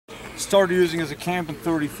started using as a camp in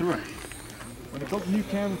 33. When they built a new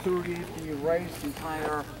camp in 38, they erased the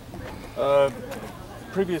entire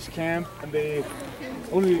previous camp and they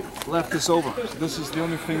only left this over. So this is the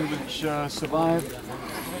only thing which survived.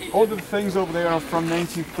 All the things over there are from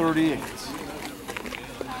 1938.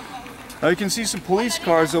 Now you can see some police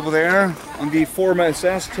cars over there on the former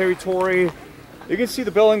SS territory. You can see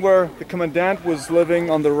the building where the commandant was living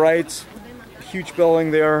on the right. A huge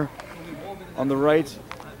building there on the right.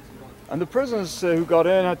 And the prisoners who got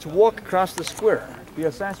in had to walk across the square. The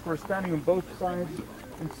SS were standing on both sides,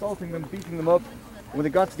 insulting them, beating them up. When they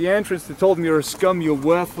got to the entrance, they told them, "You're a scum, you're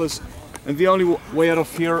worthless, and the only way out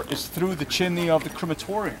of here is through the chimney of the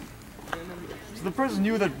crematorium." So the prisoners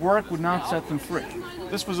knew that work would not set them free.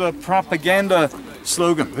 This was a propaganda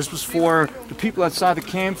slogan. This was for the people outside the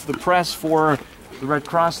camp, for the press, for the Red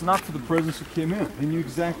Cross, not for the prisoners who came in. They knew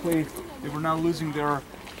exactly they were now losing their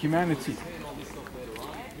humanity.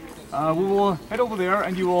 We will head over there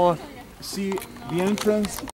and you will see the entrance.